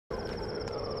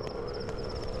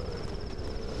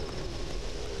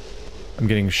I'm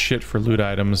getting shit for loot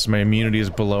items. My immunity is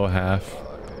below half.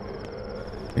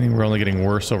 Meaning we're only getting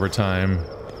worse over time.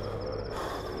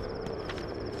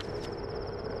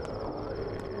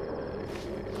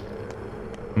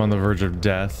 I'm on the verge of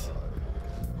death.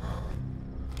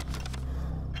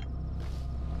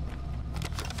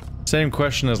 Same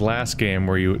question as last game,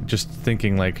 where you just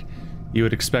thinking like you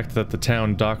would expect that the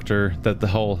town doctor, that the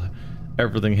whole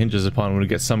everything hinges upon, would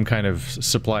get some kind of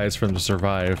supplies for them to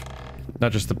survive.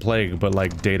 Not just the plague, but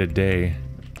like day to day.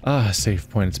 Ah, save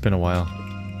point. It's been a while.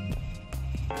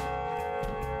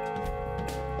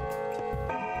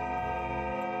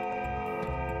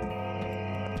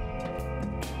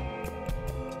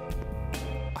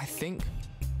 I think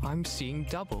I'm seeing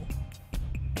double.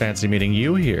 Fancy meeting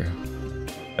you here.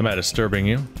 Am I disturbing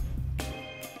you?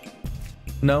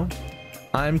 No,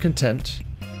 I'm content.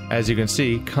 As you can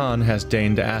see, Khan has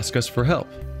deigned to ask us for help.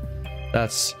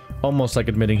 That's almost like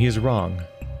admitting he's wrong.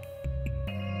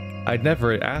 I'd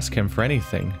never ask him for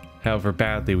anything, however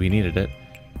badly we needed it.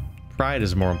 Pride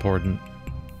is more important.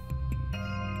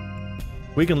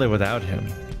 We can live without him.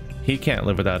 He can't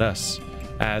live without us.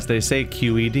 As they say,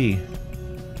 QED.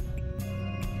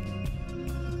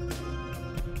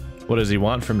 What does he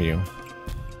want from you?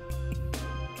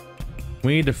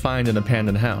 We need to find an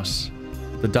abandoned house.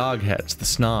 The dogheads, the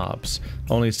snobs,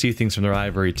 only see things from their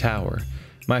ivory tower.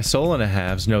 My soul and a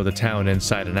halves know the town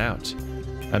inside and out.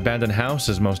 Abandoned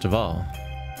houses most of all.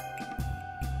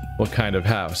 What kind of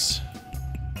house?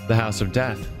 The house of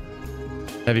death.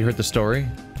 Have you heard the story?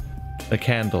 The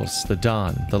candles, the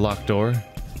dawn, the locked door?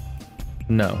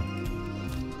 No.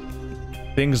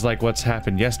 Things like what's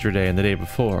happened yesterday and the day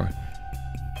before.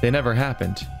 They never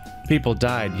happened. People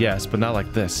died, yes, but not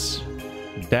like this.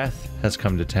 Death has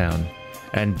come to town,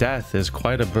 and death is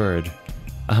quite a bird.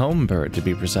 A home bird, to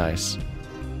be precise.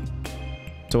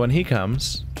 So when he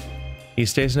comes, he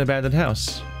stays in an abandoned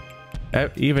house.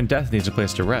 Even death needs a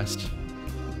place to rest.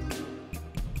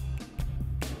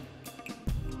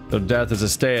 So death is a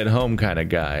stay-at-home kind of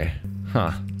guy.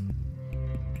 Huh.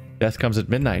 Death comes at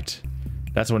midnight.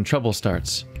 That's when trouble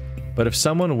starts. But if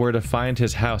someone were to find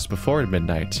his house before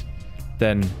midnight,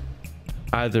 then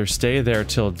either stay there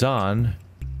till dawn,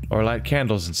 or light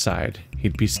candles inside.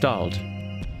 He'd be stalled.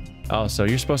 Also,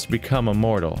 you're supposed to become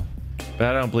immortal, but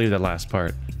I don't believe that last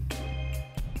part.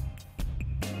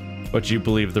 But you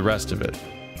believe the rest of it.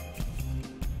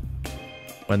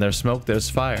 When there's smoke, there's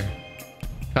fire.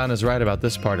 Khan is right about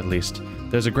this part at least.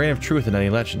 There's a grain of truth in any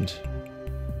legend.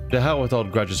 To hell with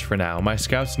old grudges for now. My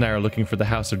scouts and I are looking for the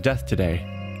House of Death today.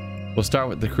 We'll start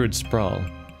with the crude sprawl.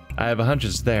 I have a hunch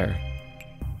it's there.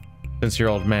 Since your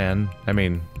old man,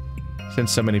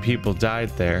 since so many people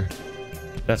died there,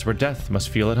 that's where death must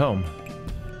feel at home.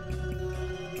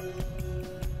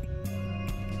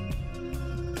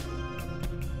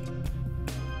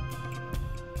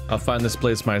 I'll find this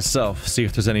place myself, see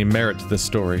if there's any merit to this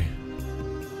story.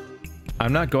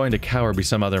 I'm not going to cower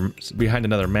behind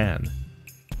another man.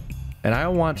 And I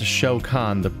want to show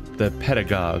Khan, the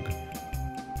pedagogue,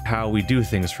 how we do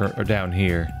things down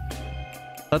here.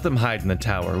 Let them hide in the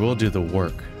tower, we'll do the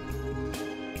work.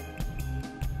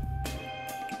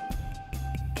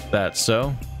 That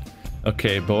so?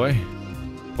 Okay, boy.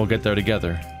 We'll get there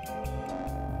together.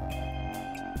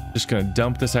 Just gonna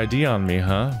dump this idea on me,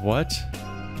 huh? What?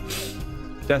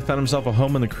 Death found himself a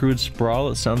home in the crude sprawl.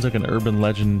 It sounds like an urban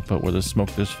legend, but where there's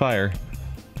smoke, there's fire.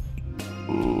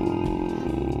 Ooh.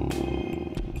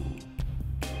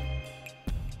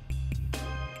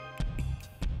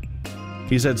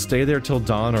 He said stay there till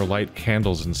dawn or light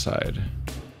candles inside.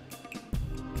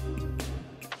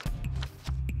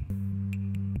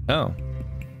 Oh.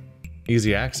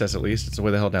 Easy access at least. It's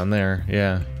way the hell down there.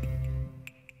 Yeah.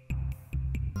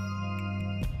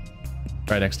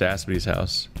 Right next to Aspidy's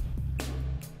house.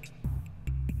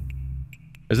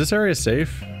 Is this area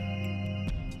safe? I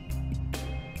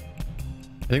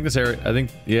think this area,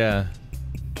 yeah.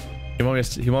 He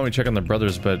wanted me to check on the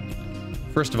brothers, but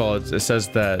first of all, it says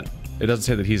that it doesn't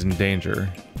say that he's in danger.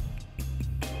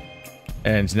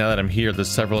 And now that I'm here,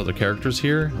 there's several other characters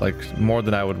here, like more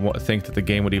than I would think that the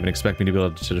game would even expect me to be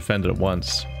able to defend it at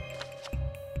once.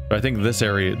 But I think this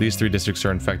area, these three districts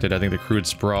are infected. I think the crude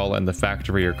sprawl and the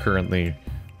factory are currently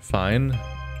fine.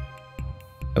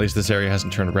 At least this area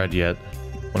hasn't turned red yet.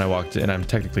 When I walked in, I'm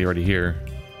technically already here.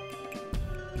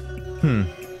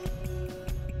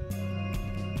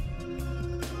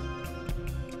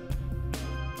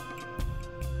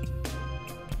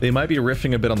 They might be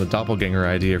riffing a bit on the doppelganger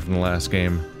idea from the last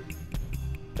game.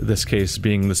 This case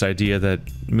being this idea that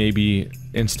maybe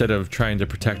instead of trying to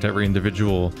protect every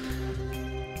individual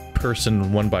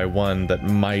person one by one that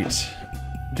might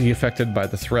be affected by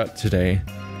the threat today.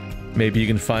 Maybe you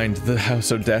can find the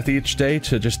House of Death each day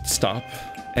to just stop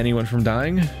anyone from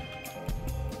dying?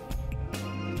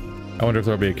 I wonder if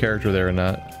there'll be a character there or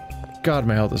not. God,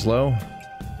 my health is low.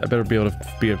 I better be able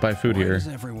to buy food here. Why does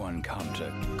everyone come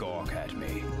to gawk at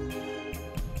me?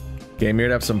 Came here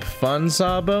to have some fun,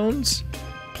 Sawbones?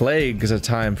 Plague is a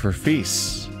time for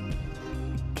feasts.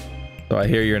 So I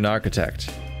hear you're an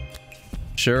architect.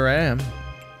 Sure am.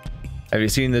 Have you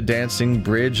seen the dancing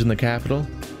bridge in the Capitol?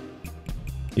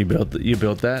 You built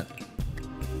that?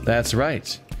 That's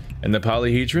right. And the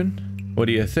polyhedron? What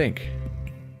do you think?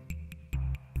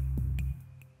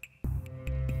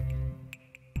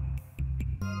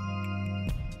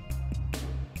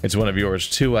 It's one of yours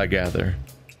too, I gather.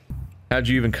 How'd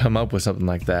you even come up with something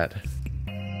like that?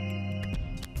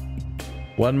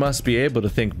 One must be able to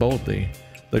think boldly.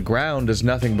 The ground is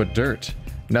nothing but dirt,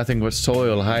 nothing but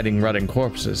soil hiding rotting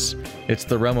corpses. It's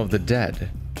the realm of the dead.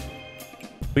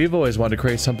 We've always wanted to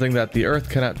create something that the earth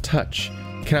cannot touch,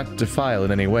 cannot defile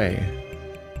in any way.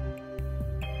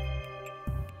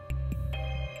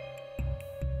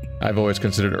 I've always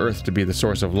considered Earth to be the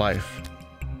source of life.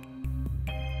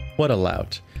 What a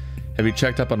lout. Have you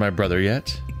checked up on my brother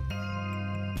yet?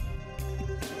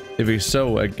 If he's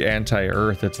so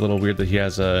anti-Earth, it's a little weird that he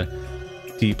has a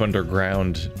deep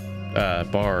underground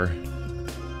bar.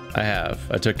 I have.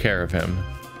 I took care of him.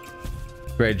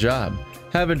 Great job.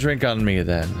 Have a drink on me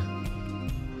then.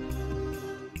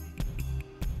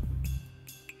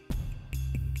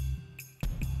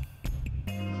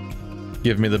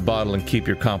 Give me the bottle and keep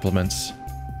your compliments.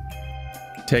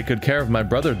 Take good care of my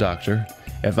brother, Doctor.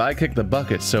 If I kick the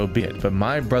bucket, so be it, but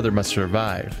my brother must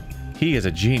survive. He is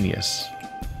a genius.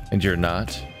 And you're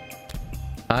not?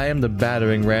 I am the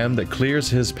battering ram that clears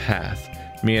his path.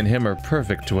 Me and him are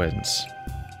perfect twins.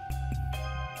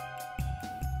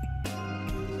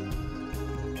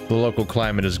 The local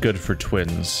climate is good for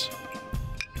twins.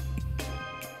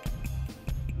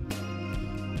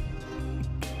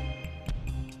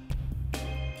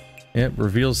 Yep,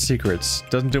 reveals secrets.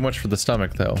 Doesn't do much for the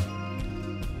stomach, though.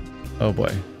 Oh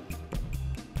boy.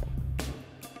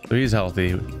 So he's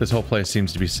healthy. This whole place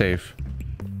seems to be safe.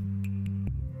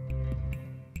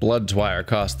 Blood Twire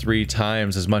cost 3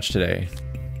 times as much today.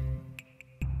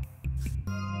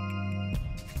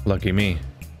 Lucky me.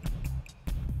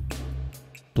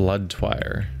 Blood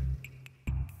Twire.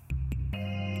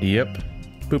 Yep.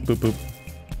 Boop, boop, boop.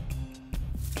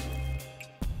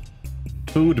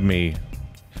 Food me.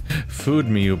 Food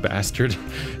me, you bastard.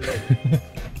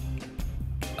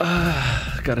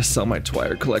 Gotta sell my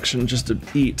Twire collection just to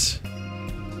eat.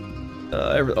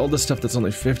 All the stuff that's only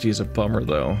 50 is a bummer,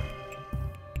 though.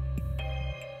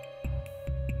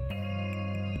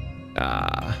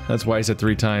 That's why I said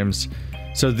 3 times.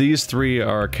 So these 3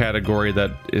 are a category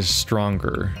that is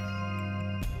stronger.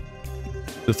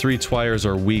 The 3 Twires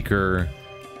are weaker,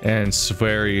 and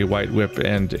Swery, White Whip,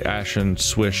 and Ashen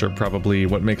Swish are probably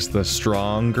what makes the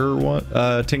stronger one,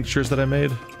 tinctures that I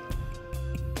made.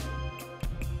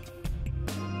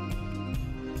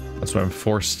 That's what I'm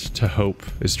forced to hope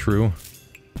is true.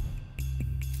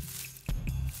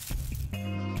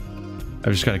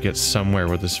 I've just got to get somewhere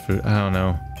with this food. I don't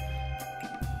know.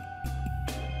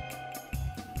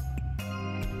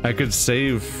 I could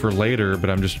save for later, but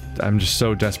I'm just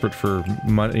so desperate for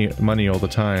money all the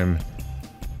time.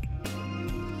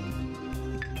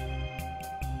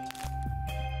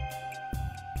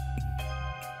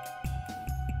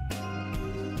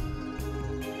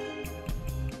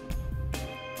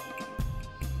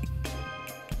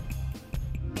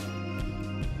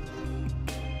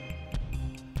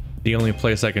 The only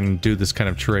place I can do this kind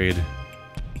of trade.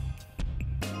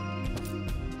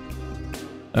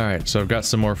 Alright, so I've got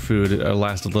some more food. It'll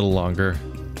last a little longer.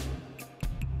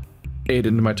 8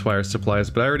 into my Twire supplies,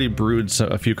 but I already brewed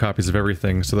a few copies of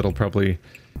everything, so that'll probably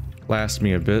last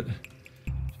me a bit.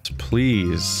 Just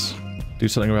please do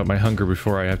something about my hunger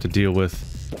before I have to deal with...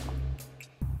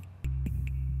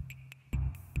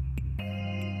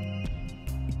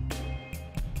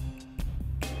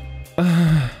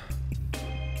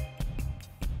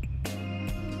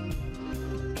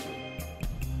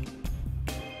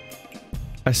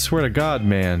 I swear to God,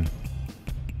 man.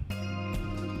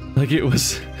 Like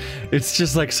it's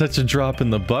just like such a drop in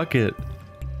the bucket.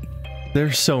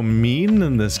 They're so mean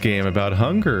in this game about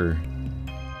hunger.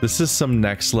 This is some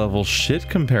next level shit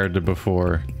compared to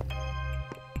before.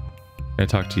 Can I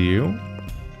talk to you?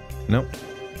 Nope.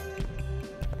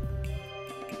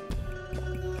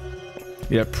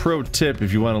 Yeah, pro tip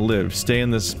if you want to live, stay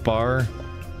in this bar,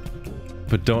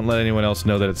 but don't let anyone else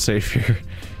know that it's safe here,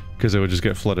 because it would just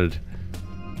get flooded.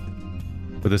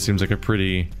 But this seems like a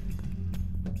pretty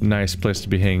nice place to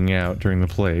be hanging out during the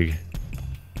plague.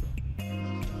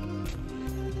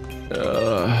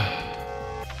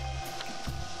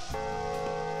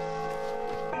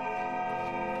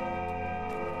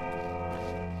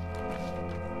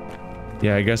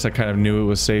 Yeah, I guess I kind of knew it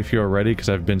was safe here already because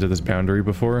I've been to this boundary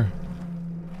before.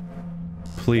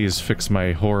 Please fix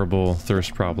my horrible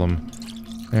thirst problem.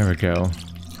 There we go.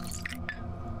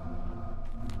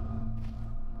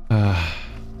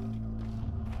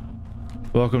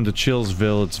 Welcome to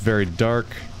Chillsville. It's very dark.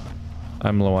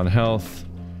 I'm low on health.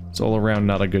 It's all around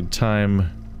not a good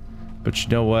time. But you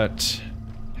know what?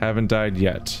 Haven't died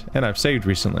yet. And I've saved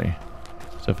recently.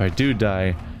 So if I do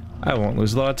die, I won't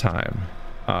lose a lot of time.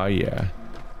 Ah, yeah.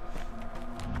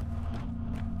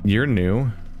 You're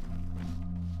new.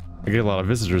 I get a lot of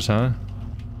visitors, huh?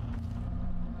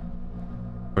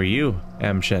 For you,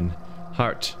 Amshin.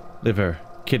 Heart, liver,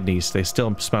 kidneys, they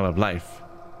still smell of life.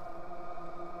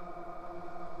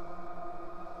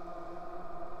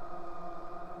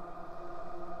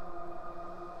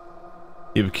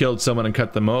 You've killed someone and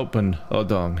cut them open,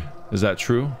 Odong. Is that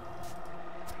true?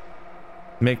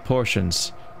 Make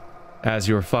portions as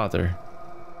your father.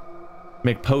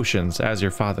 Make potions as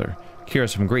your father.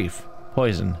 Cures from grief,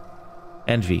 poison,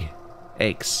 envy,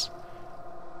 aches.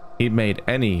 He made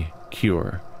any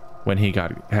cure when he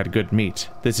had good meat.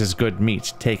 This is good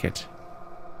meat. Take it.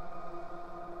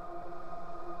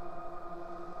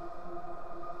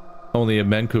 Only a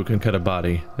Menku can cut a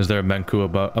body. Is there a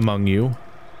Menku among you?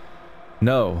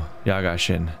 No,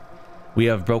 Yagashin. We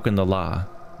have broken the law.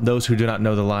 Those who do not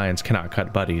know the lines cannot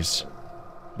cut bodies.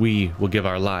 We will give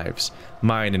our lives.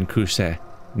 Mine and Kuse.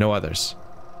 No others.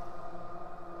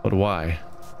 But why?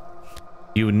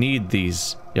 You need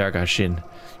these, Yagashin.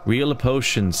 Real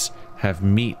potions have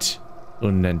meat,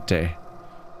 Unente.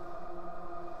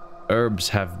 Herbs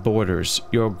have borders.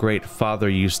 Your great father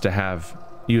used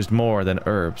more than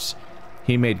herbs.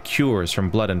 He made cures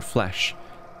from blood and flesh,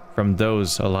 from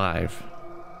those alive.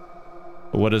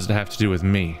 But what does it have to do with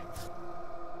me?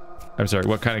 I'm sorry,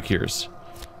 what kind of cures?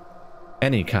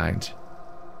 Any kind.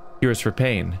 Cures for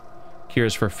pain.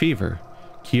 Cures for fever.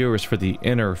 Cures for the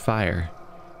inner fire.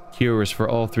 Cures for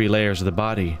all 3 layers of the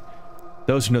body.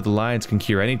 Those who know the lines can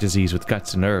cure any disease with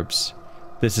guts and herbs.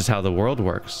 This is how the world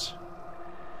works.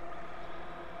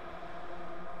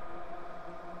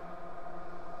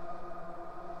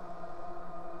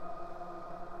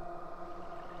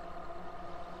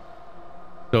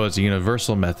 So it's a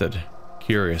universal method.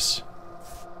 Curious.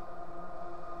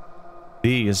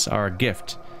 These are a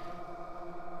gift.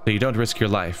 So you don't risk your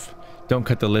life. Don't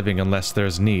cut the living unless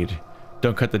there's need.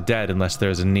 Don't cut the dead unless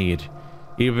there's a need.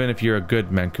 Even if you're a good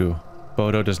Menku,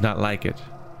 Bodo does not like it.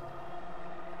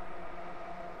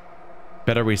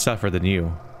 Better we suffer than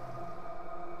you.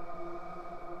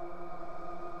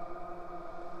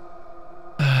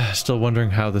 Still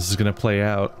wondering how this is going to play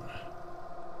out.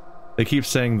 They keep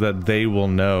saying that they will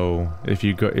know if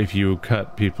you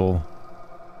cut people.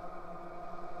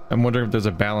 I'm wondering if there's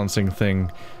a balancing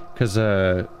thing, because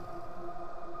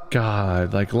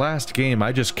God, like last game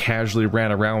I just casually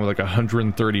ran around with like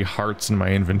 130 hearts in my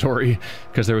inventory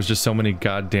because there was just so many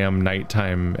goddamn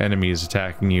nighttime enemies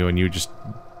attacking you and you just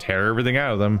tear everything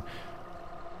out of them.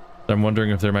 I'm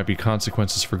wondering if there might be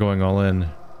consequences for going all in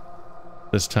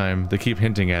this time. They keep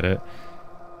hinting at it.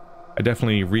 I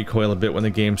definitely recoil a bit when the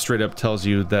game straight up tells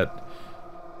you that,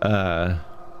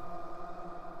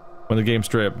 when the game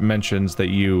straight up mentions that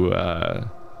you, that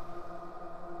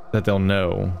they'll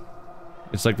know.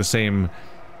 It's like the same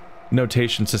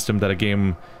notation system that a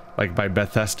game like by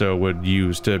Bethesda would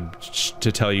use to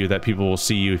tell you that people will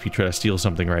see you if you try to steal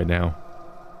something right now.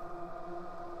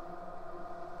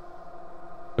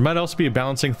 There might also be a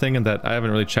balancing thing in that I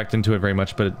haven't really checked into it very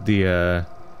much, but the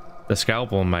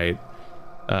scalpel might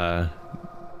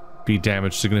be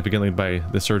damaged significantly by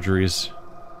the surgeries.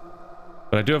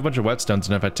 But I do have a bunch of whetstones,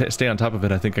 and if I stay on top of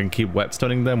it, I think I can keep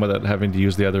whetstoning them without having to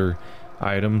use the other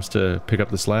items to pick up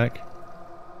the slack.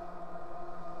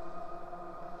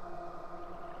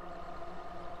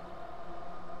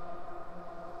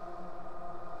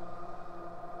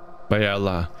 By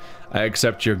Allah, I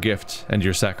accept your gift and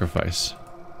your sacrifice.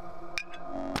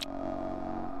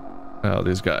 Oh,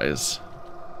 these guys.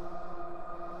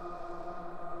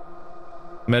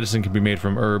 Medicine can be made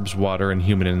from herbs, water, and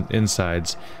human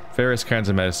insides. Various kinds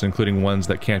of medicine, including ones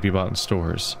that can't be bought in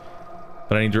stores.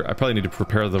 But I probably need to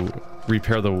repair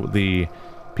the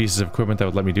pieces of equipment that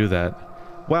would let me do that.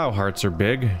 Wow, hearts are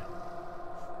big.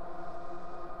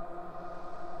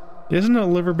 Isn't a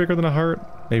liver bigger than a heart?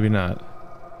 Maybe not.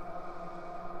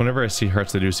 Whenever I see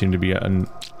hearts, they do seem to be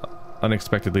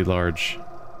unexpectedly large.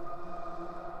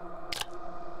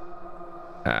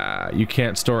 You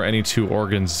can't store any two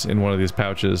organs in one of these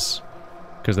pouches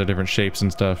because they're different shapes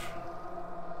and stuff.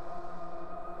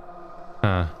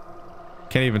 Huh.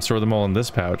 Can't even store them all in this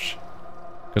pouch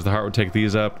because the heart would take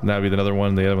these up and that would be another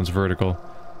one. The other one's vertical.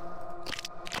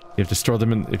 You have to store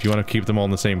them in, if you want to keep them all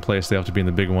in the same place, they have to be in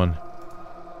the big one.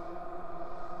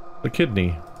 The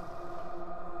kidney.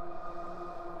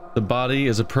 The body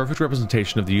is a perfect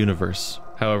representation of the universe.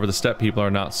 However, the steppe people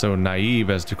are not so naive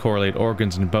as to correlate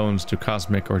organs and bones to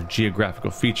cosmic or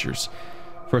geographical features.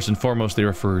 First and foremost, they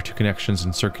refer to connections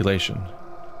in circulation.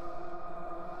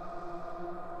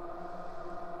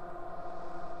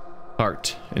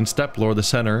 Heart. In steppe lore, the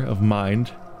center of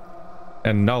mind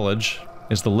and knowledge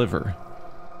is the liver,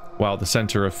 while the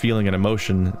center of feeling and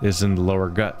emotion is in the lower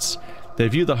guts. They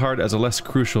view the heart as a less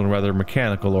crucial and rather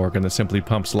mechanical organ that simply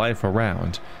pumps life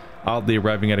around, oddly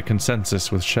arriving at a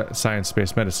consensus with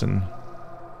science-based medicine.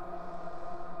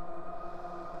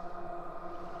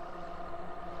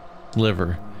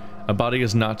 Liver. A body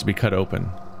is not to be cut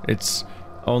open. It's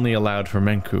only allowed for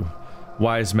menku,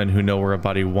 wise men who know where a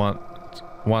body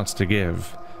wants to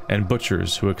give, and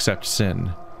butchers who accept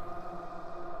sin.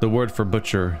 The word for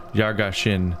butcher,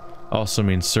 yargashin, also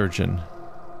means surgeon.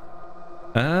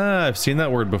 Ah, I've seen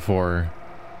that word before.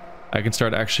 I can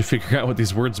start actually figuring out what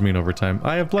these words mean over time.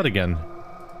 I have blood again.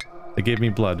 They gave me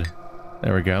blood.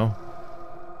 There we go.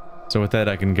 So with that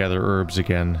I can gather herbs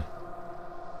again.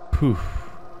 Poof.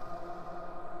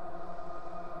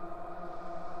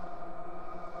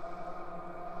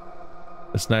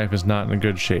 This knife is not in a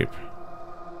good shape.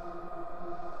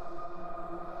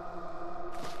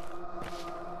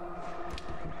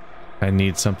 I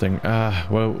need something.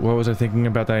 What was I thinking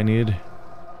about that I need?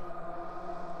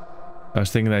 I was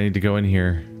thinking that I need to go in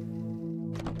here.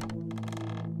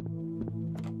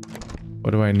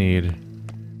 What do I need?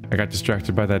 I got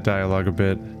distracted by that dialogue a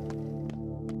bit.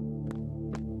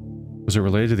 Was it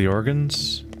related to the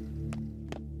organs?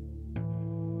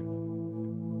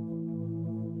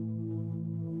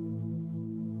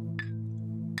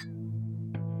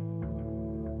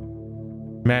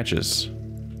 Matches.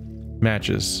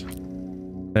 Matches.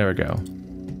 There we go.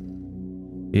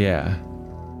 Yeah.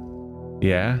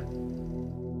 Yeah.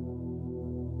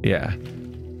 Yeah.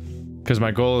 Because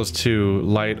my goal is to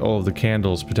light all of the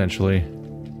candles, potentially.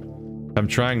 I'm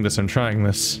trying this, I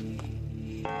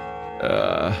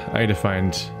need to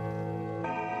find...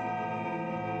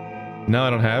 No, I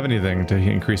don't have anything to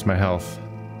increase my health.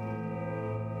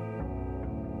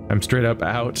 I'm straight up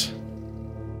out.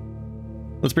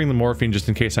 Let's bring the morphine just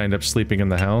in case I end up sleeping in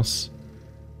the house.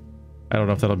 I don't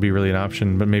know if that'll be really an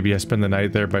option, but maybe I spend the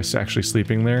night there by actually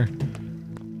sleeping there.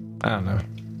 I don't know.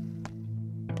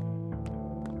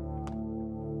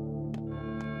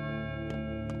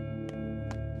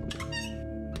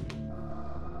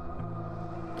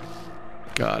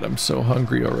 God, I'm so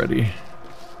hungry already.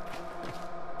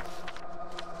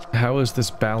 How is this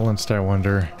balanced, I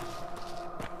wonder?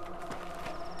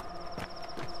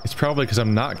 It's probably because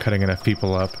I'm not cutting enough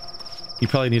people up. You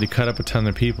probably need to cut up a ton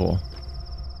of people.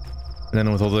 And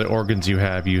then with all the organs you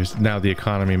have, now the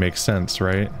economy makes sense,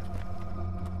 right?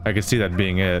 I could see that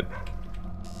being it.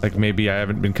 Like maybe I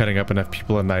haven't been cutting up enough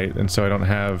people a night, and so I don't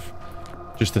have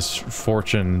just this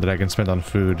fortune that I can spend on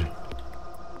food.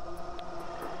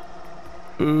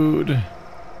 Food.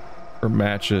 Or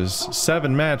matches.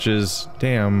 7 matches.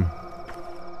 Damn.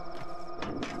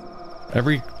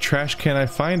 Every trash can I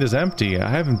find is empty. I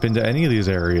haven't been to any of these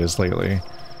areas lately.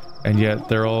 And yet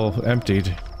they're all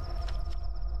emptied.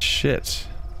 Shit.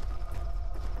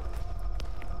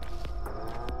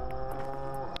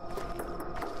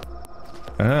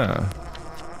 Ah.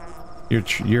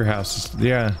 Your house is...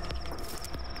 yeah.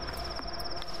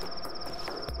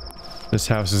 This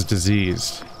house is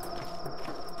diseased.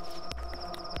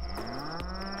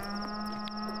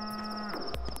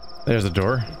 There's the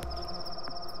door.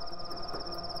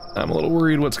 I'm a little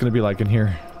worried what's going to be like in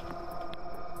here.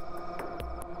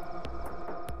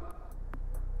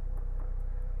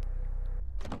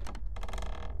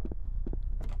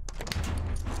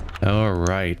 All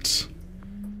right.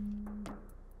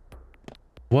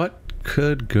 What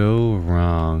could go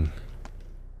wrong?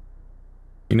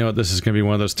 You know what? This is going to be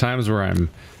one of those times where I'm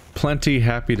plenty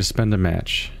happy to spend a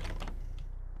match.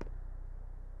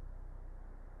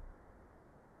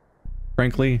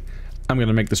 Frankly, I'm going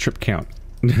to make this trip count.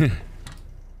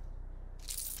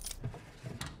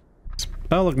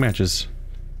 Oh, look, matches.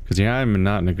 Because, yeah, I'm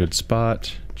not in a good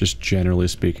spot, just generally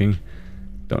speaking.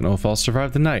 Don't know if I'll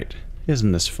survive the night.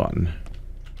 Isn't this fun?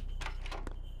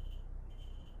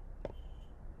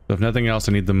 So if nothing else,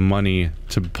 I need the money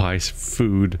to buy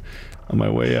food on my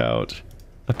way out.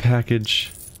 A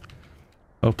package.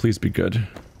 Oh, please be good.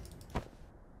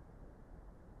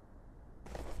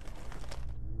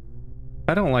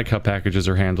 I don't like how packages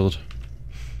are handled.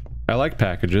 I like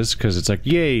packages because it's like,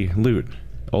 yay, loot.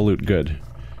 All loot good.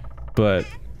 But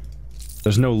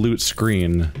there's no loot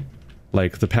screen.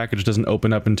 Like, the package doesn't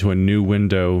open up into a new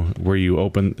window where you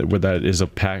open, where that is a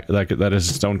pack, like, that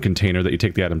is its own container that you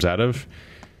take the items out of.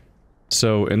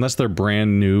 So, unless they're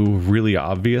brand new, really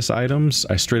obvious items,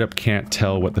 I straight up can't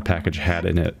tell what the package had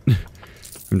in it.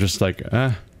 I'm just like,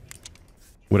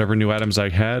 whatever new items I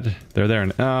had, they're there.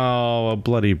 And oh, a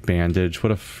bloody bandage.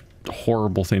 What a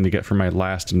horrible thing to get for my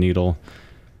last needle.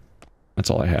 That's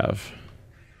all I have.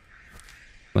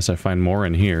 Unless I find more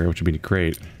in here, which would be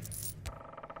great.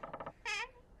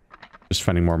 Just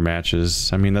finding more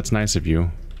matches. I mean, that's nice of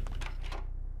you.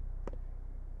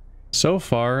 So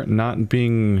far, not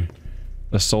being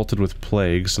assaulted with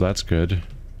plague, so that's good.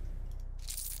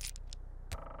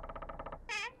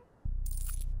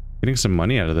 Getting some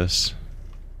money out of this.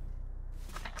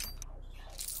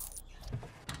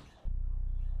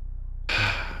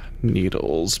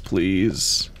 Needles,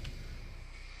 please.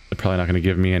 They're probably not going to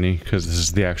give me any, because this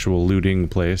is the actual looting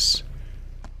place.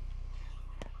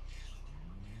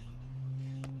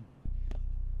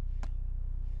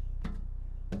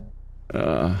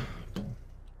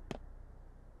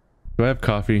 Do I have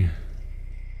coffee?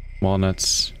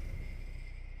 Walnuts.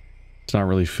 It's not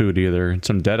really food either.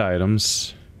 Some dead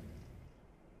items.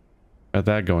 Got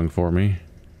that going for me.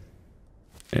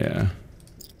 Yeah.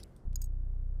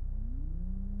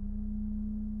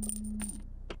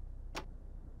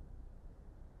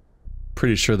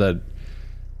 Pretty sure that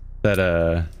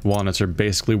walnuts are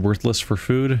basically worthless for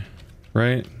food,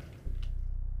 right?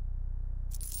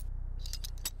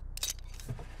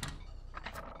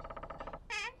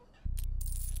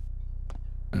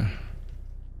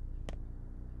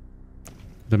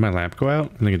 Did my lamp go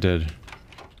out? I think it did.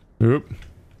 Oop.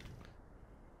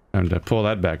 Time to pull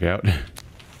that back out. I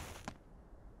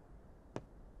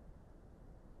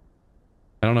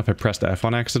don't know if I pressed F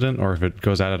on accident or if it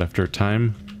goes out after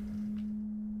time.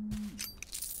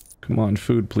 Come on,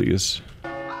 food, please.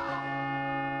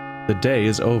 The day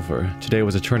is over. Today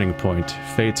was a turning point.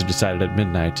 Fates are decided at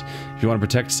midnight. If you want to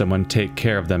protect someone, take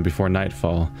care of them before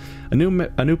nightfall. A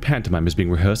new pantomime is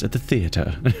being rehearsed at the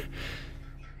theater.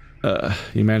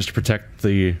 You managed to protect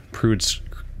the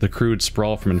crude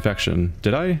sprawl from infection.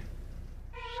 Did I?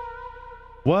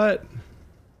 What?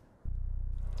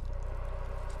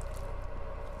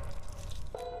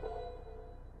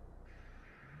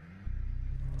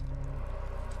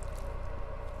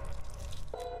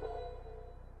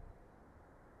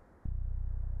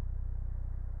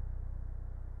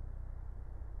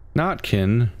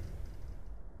 Notkin.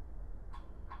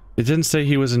 It didn't say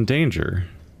he was in danger.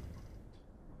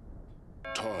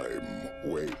 Time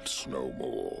waits no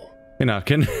more. Hey,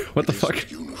 Notkin. What the fuck?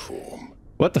 Uniform.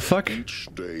 What the fuck? Each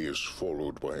day is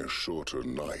followed by a shorter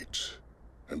night,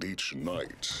 and each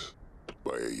night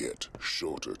by a yet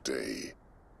shorter day.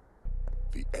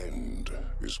 The end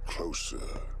is closer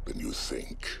than you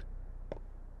think.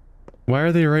 Why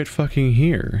are they right fucking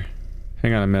here?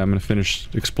 Hang on a minute, I'm gonna finish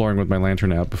exploring with my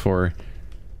lantern out before...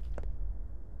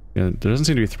 Yeah, there doesn't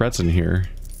seem to be threats in here.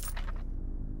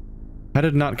 How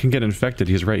did Notkin get infected?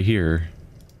 He's right here.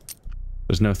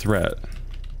 There's no threat.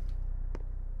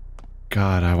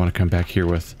 God, I want to come back here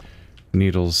with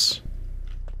needles.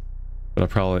 But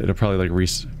it'll probably like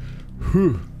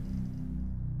Whew.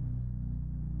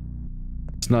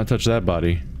 Let's not touch that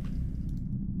body.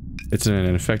 It's in an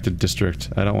infected district.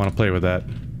 I don't want to play with that.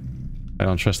 I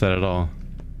don't trust that at all.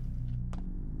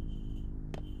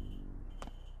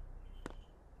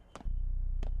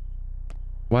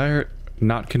 Why are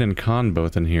Notkin and Khan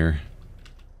both in here?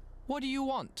 What do you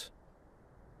want?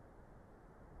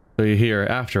 So you're here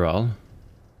after all.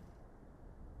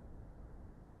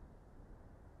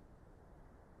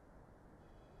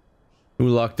 Who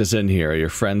locked us in here? Are your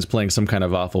friends playing some kind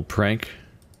of awful prank?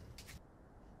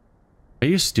 Are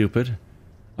you stupid?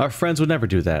 Our friends would never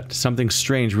do that. Something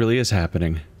strange really is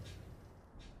happening.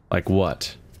 Like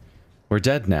what? We're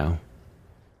dead now.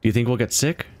 Do you think we'll get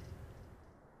sick?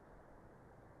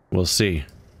 We'll see.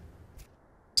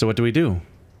 So what do we do?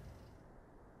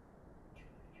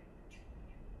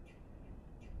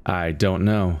 I don't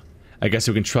know. I guess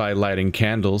we can try lighting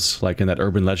candles, like in that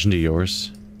urban legend of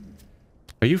yours.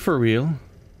 Are you for real?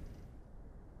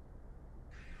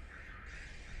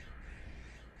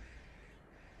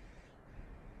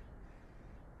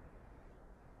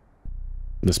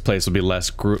 This place will be less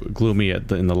gloomy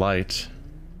in the light.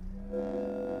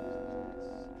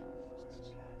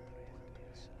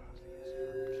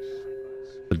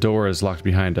 The door is locked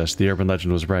behind us. The urban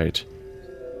legend was right.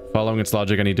 Following its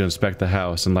logic, I need to inspect the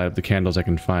house and light up the candles I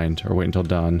can find, or wait until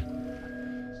dawn.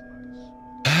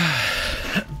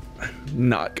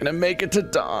 Not gonna make it to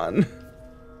dawn.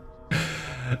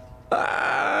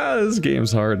 This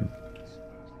game's hard.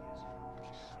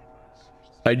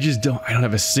 I don't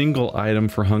have a single item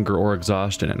for hunger or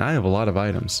exhaustion, and I have a lot of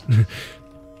items.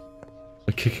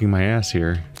 They're kicking my ass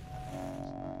here.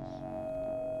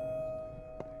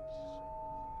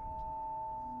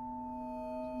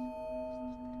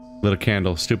 Little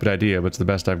candle, stupid idea, but it's the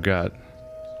best I've got.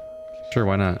 Sure,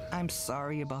 why not? I'm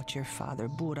sorry about your father,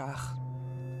 Burach.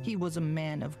 He was a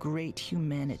man of great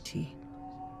humanity.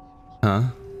 Huh?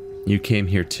 You came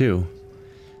here too.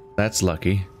 That's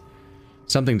lucky.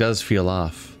 Something does feel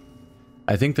off.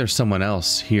 I think there's someone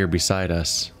else here beside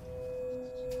us.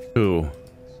 Who?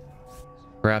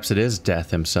 Perhaps it is Death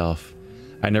himself.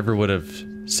 I never would have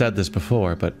said this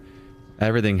before, but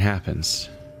everything happens.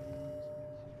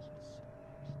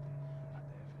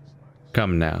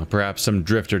 Come now, perhaps some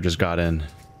drifter just got in.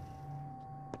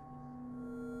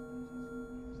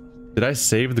 Did I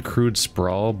save the crude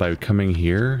sprawl by coming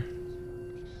here?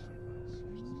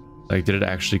 Like, did it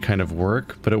actually kind of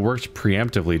work? But it worked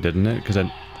preemptively, didn't it? Because I...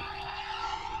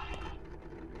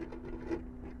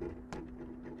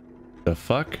 The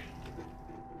fuck?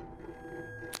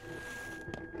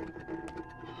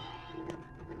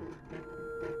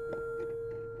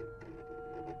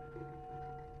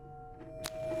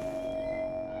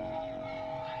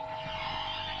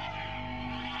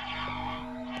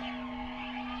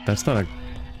 That's not a...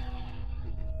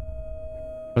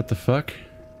 What the fuck?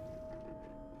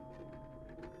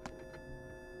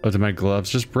 Oh, did my gloves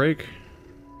just break?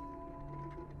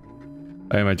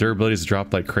 Hey, my durability's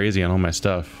dropped like crazy on all my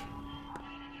stuff.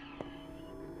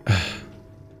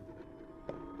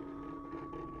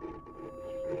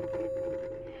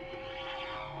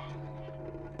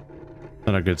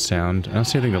 Not a good sound. I don't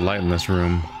see anything to light in this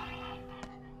room.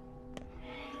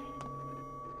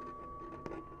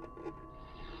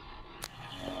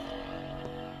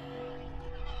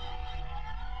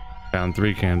 Found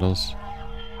 3 candles.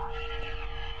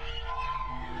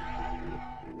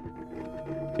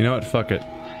 You know what? Fuck it.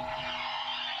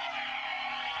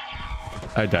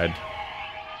 I died.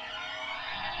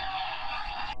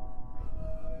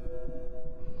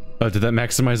 Oh, did that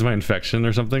maximize my infection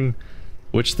or something?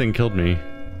 Which thing killed me?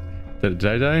 Did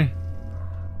I die?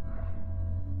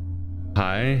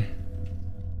 Hi?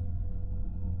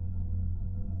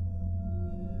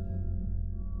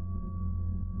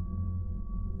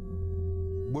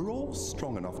 We're all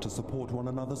strong enough to support one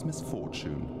another's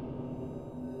misfortune.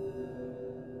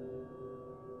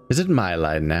 Is it my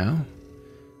line now?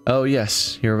 Oh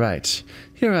yes, you're right.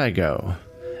 Here I go.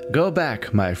 Go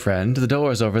back, my friend. The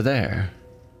door's over there.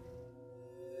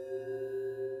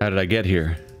 How did I get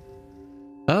here?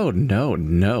 Oh,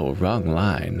 no, wrong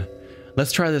line.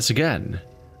 Let's try this again.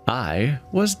 I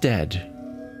was dead.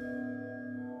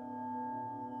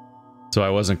 So I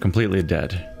wasn't completely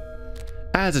dead.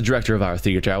 As a director of our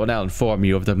theater, I will now inform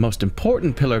you of the most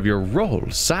important pillar of your role,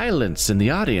 silence in the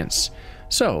audience.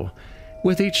 So,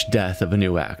 with each death of a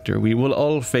new actor, we will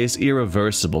all face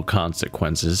irreversible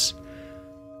consequences.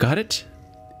 Got it?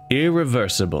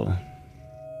 Irreversible.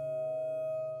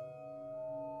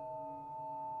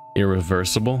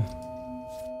 Irreversible?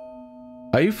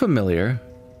 Are you familiar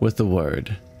with the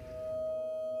word?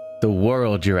 The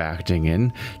world you're acting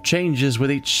in changes with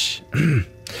each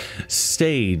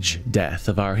stage death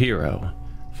of our hero,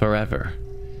 forever.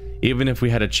 Even if we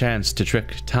had a chance to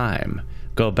trick time,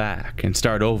 go back and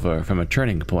start over from a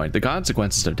turning point, the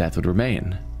consequences of death would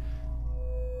remain.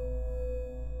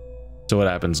 So what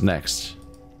happens next?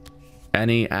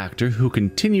 Any actor who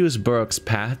continues Burke's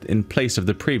path in place of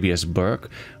the previous Burke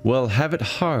will have it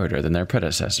harder than their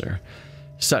predecessor.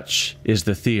 Such is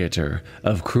the theater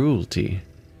of cruelty.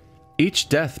 Each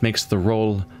death makes the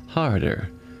role harder.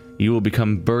 You will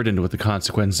become burdened with the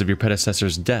consequences of your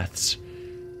predecessor's deaths,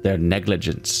 their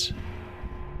negligence.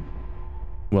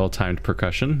 Well-timed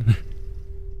percussion.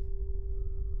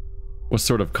 What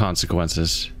sort of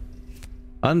consequences?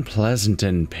 Unpleasant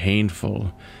and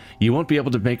painful. You won't be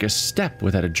able to make a step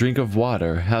without a drink of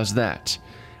water. How's that?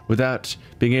 Without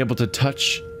being able to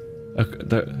touch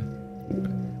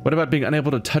What about being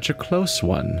unable to touch a close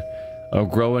one? Or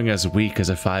growing as weak as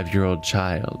a 5-year-old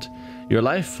child? Your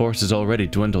life force is already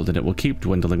dwindled, and it will keep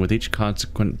dwindling with each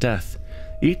consequent death.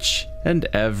 Each and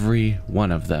every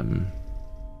one of them.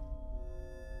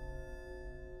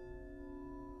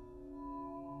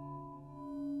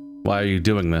 Why are you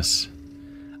doing this?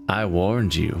 I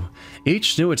warned you.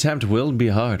 Each new attempt will be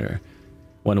harder.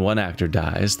 When one actor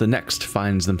dies, the next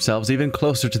finds themselves even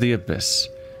closer to the abyss.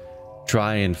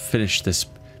 Try and finish this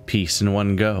piece in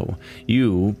one go.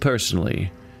 You,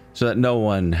 personally, so that no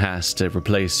one has to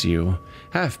replace you.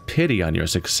 Have pity on your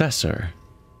successor.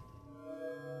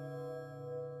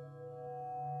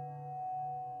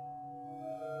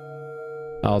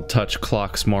 I'll touch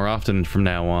clocks more often from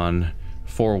now on.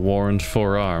 Forewarned,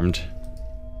 forearmed.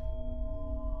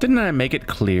 Didn't I make it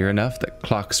clear enough that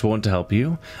clocks won't help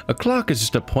you? A clock is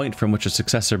just a point from which a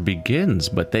successor begins,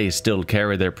 but they still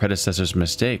carry their predecessor's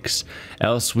mistakes.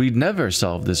 Else we'd never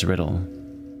solve this riddle.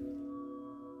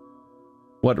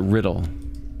 What riddle?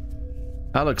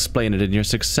 I'll explain it in your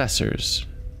successors.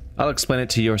 I'll explain it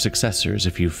to your successors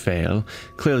if you fail.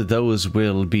 Clearly those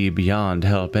will be beyond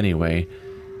help anyway.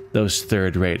 Those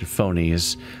third-rate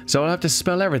phonies. So I'll have to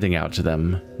spell everything out to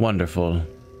them. Wonderful.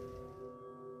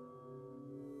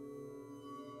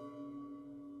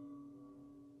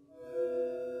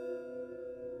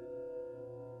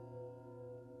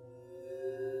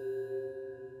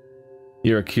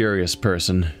 You're a curious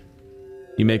person.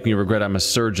 You make me regret I'm a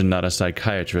surgeon, not a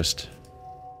psychiatrist.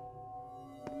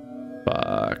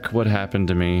 Fuck, what happened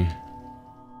to me?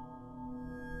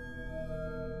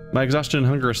 My exhaustion and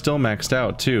hunger are still maxed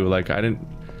out, too. Like, I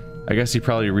guess he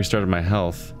probably restarted my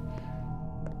health.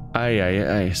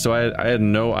 So I had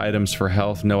no items for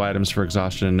health, no items for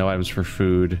exhaustion, and no items for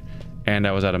food. And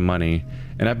I was out of money.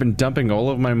 And I've been dumping all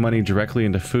of my money directly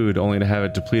into food, only to have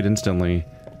it deplete instantly.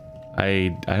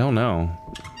 I don't know.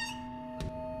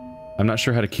 I'm not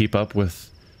sure how to keep up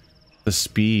with the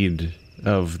speed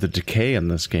of the decay in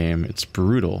this game. It's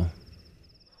brutal.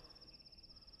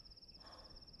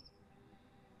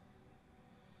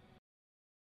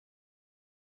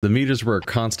 The meters were a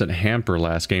constant hamper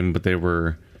last game, but they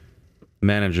were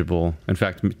manageable. In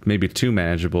fact, maybe too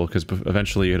manageable, because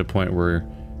eventually you hit a point where...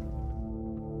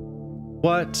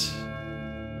 What?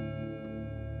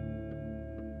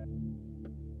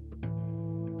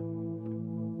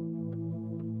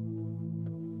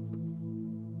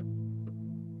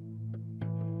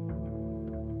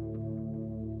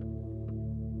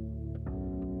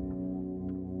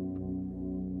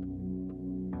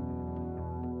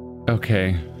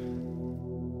 Okay.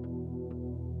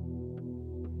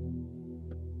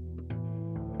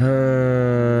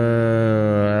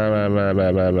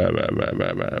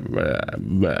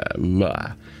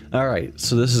 Alright,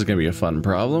 so this is gonna be a fun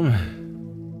problem.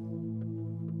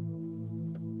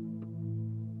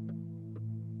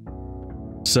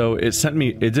 So it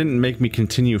didn't make me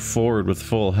continue forward with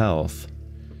full health.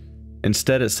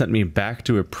 Instead, it sent me back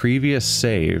to a previous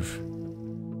save.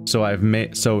 So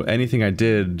anything I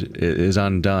did is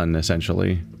undone,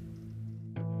 essentially.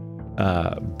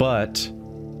 But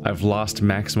I've lost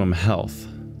maximum health.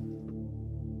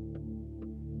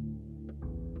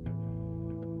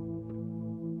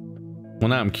 Well,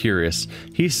 now I'm curious.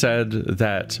 He said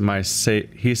that my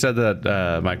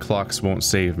clocks won't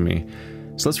save me.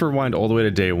 So let's rewind all the way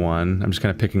to day 1. I'm just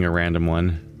kind of picking a random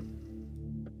one.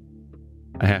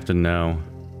 I have to know.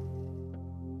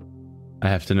 I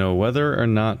have to know whether or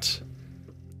not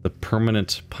the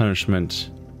permanent punishment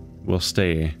will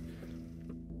stay.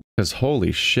 Because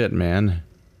holy shit, man.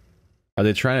 Are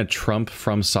they trying to trump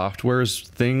From Software's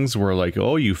things where like,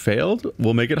 oh, you failed?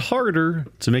 We'll make it harder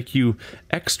to make you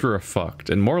extra fucked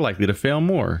and more likely to fail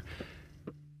more.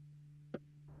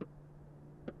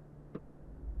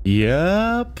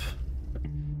 Yep.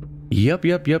 Yep.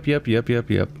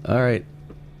 Alright.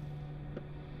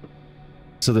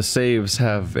 So the saves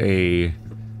have a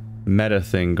meta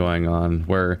thing going on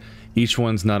where each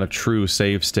one's not a true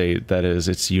save state, that is,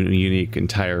 it's unique,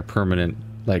 entire, permanent,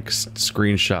 like,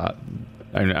 screenshot,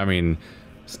 I mean,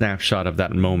 snapshot of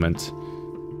that moment.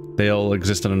 They all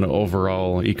exist in an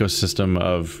overall ecosystem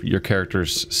of your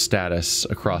character's status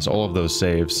across all of those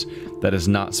saves that is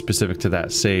not specific to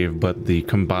that save, but the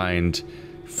combined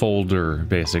folder,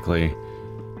 basically.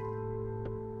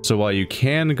 So while you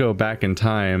can go back in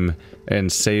time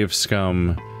and save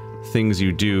scum things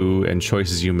you do and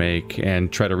choices you make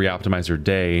and try to re-optimize your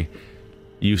day,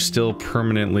 you still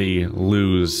permanently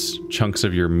lose chunks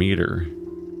of your meter.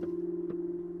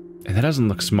 And that doesn't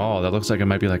look small. That looks like it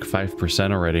might be like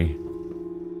 5% already.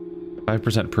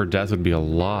 5% per death would be a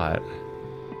lot.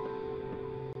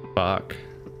 Fuck.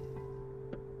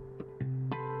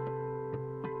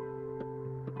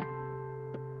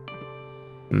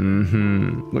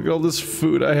 Look at all this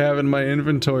food I have in my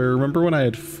inventory. Remember when I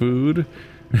had food?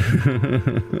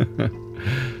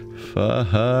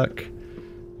 Fuck.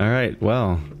 Alright,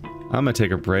 well, I'm gonna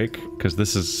take a break, because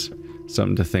this is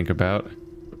something to think about.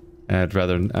 I'm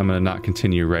gonna not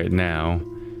continue right now.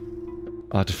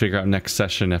 I'll have to figure out next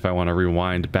session if I want to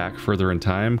rewind back further in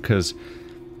time, because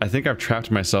I think I've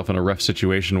trapped myself in a rough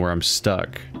situation where I'm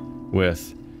stuck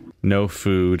with no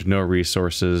food, no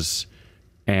resources,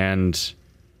 and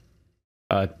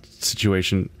a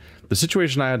situation. The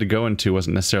situation I had to go into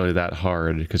wasn't necessarily that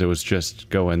hard because it was just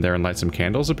go in there and light some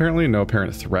candles. Apparently, no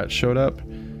apparent threat showed up.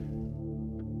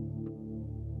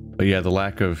 But yeah, the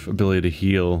lack of ability to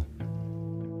heal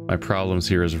my problems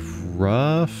here is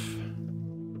rough.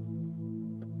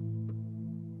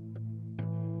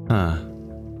 Huh.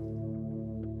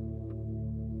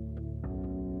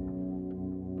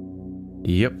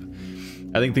 Yep.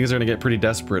 I think things are gonna get pretty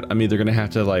desperate. I'm either gonna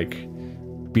have to like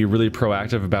be really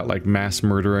proactive about like mass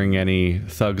murdering any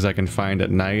thugs I can find at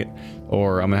night,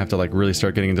 or I'm gonna have to like really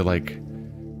start getting into like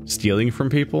stealing from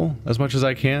people as much as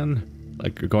I can.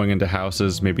 Like going into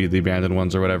houses, maybe the abandoned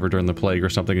ones or whatever during the plague or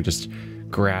something, and just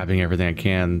grabbing everything I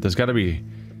can. There's gotta be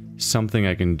something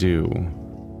I can do.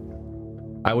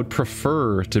 I would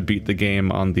prefer to beat the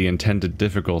game on the intended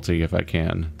difficulty if I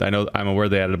can. I'm aware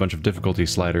they added a bunch of difficulty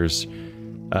sliders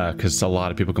because a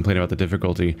lot of people complain about the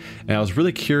difficulty, and I was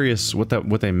really curious what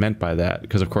they meant by that,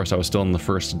 because of course I was still in the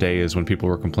first days when people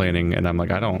were complaining, and I'm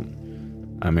like, I don't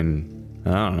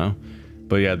know.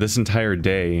 But yeah, this entire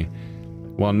day,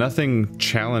 while nothing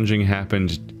challenging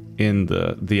happened in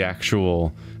the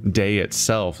actual day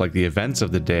itself, like the events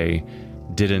of the day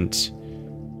didn't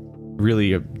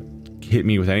really hit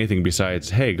me with anything besides,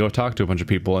 hey, go talk to a bunch of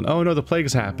people, and oh no, the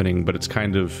plague's happening, but it's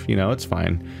kind of, you know, it's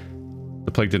fine. The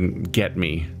plague didn't get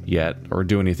me yet, or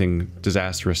do anything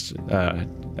disastrous.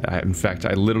 In fact,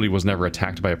 I literally was never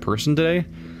attacked by a person today.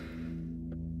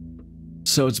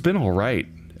 So it's been alright,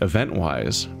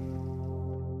 event-wise.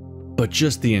 But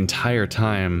just the entire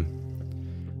time...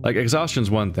 Like, exhaustion's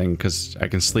one thing, because I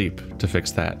can sleep to fix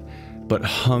that. But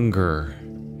hunger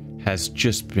has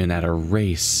just been at a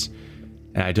race.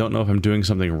 And I don't know if I'm doing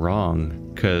something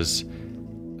wrong, because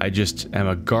I just am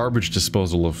a garbage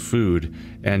disposal of food,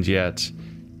 and yet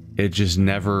it just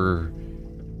never...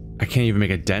 I can't even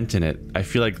make a dent in it. I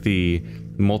feel like the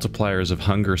multipliers of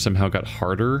hunger somehow got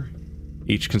harder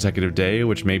each consecutive day,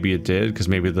 which maybe it did, because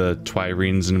maybe the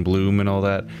twirenes in bloom and all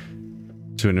that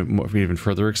to an even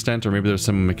further extent, or maybe there's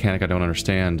some mechanic I don't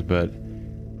understand, but...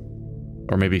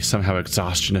 Or maybe somehow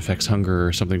exhaustion affects hunger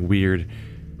or something weird.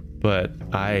 But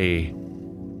I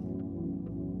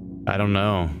don't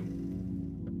know.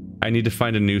 I need to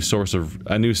find a new source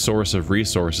of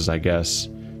resources, I guess,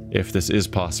 if this is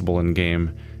possible in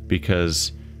game,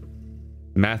 because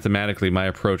mathematically my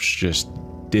approach just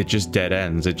dead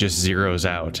ends. It just zeroes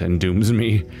out and dooms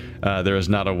me. There is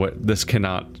not a way. This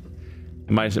cannot.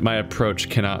 My approach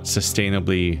cannot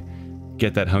sustainably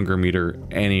get that hunger meter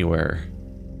anywhere.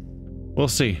 We'll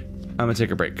see. I'm gonna take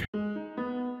a break.